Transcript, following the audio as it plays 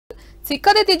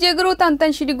सिक्खां दे तीजे गुरु धन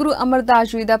धन श्री गुरु अमरदास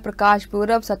जी का प्रकाश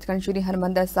पुरब सचखंड श्री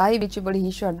हरमंदिर साहिब विच बड़ी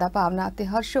ही श्रद्धा भावना ते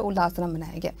हर्ष उल्लास नाल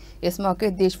मनाया गया। इस मौके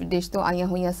देश विदेश तो आईयां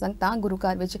होईयां संगतां गुरु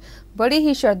घर विच बड़ी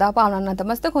ही श्रद्धा भावना नाल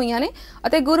नतमस्तक होईयां ने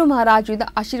अते गुरु महाराज जी का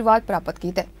आशीर्वाद प्राप्त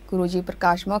कीता। गुरु जी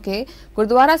प्रकाश मौके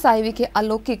गुरुद्वारा साहिब विखे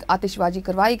अलौकिक आतिशबाजी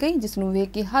करवाई गई, जिस नूं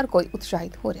वेख के हर कोई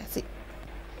उत्साहित हो रहा सी।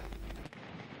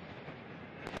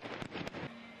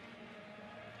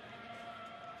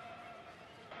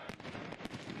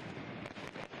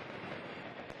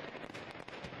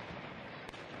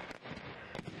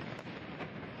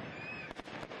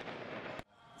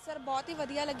 सर बहुत ही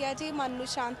वधिया लग्या जी, मन नूं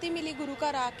शांति मिली गुरु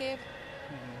घर आके।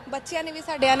 बच्चों ने भी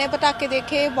साढ़िया ने पटाके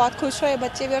देखे, बहुत खुश होए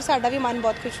बच्चे भी और साडा भी मन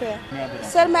बहुत खुश होया।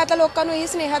 सर मैं तो लोगों को यही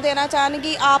स्नेहा देना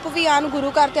चाहांगी, आप भी आन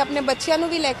गुरु घर ते अपने बच्चों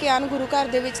भी लैके आन गुरु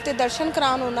घर दे विच ते दर्शन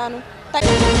कराउण उन्हां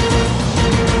नूं।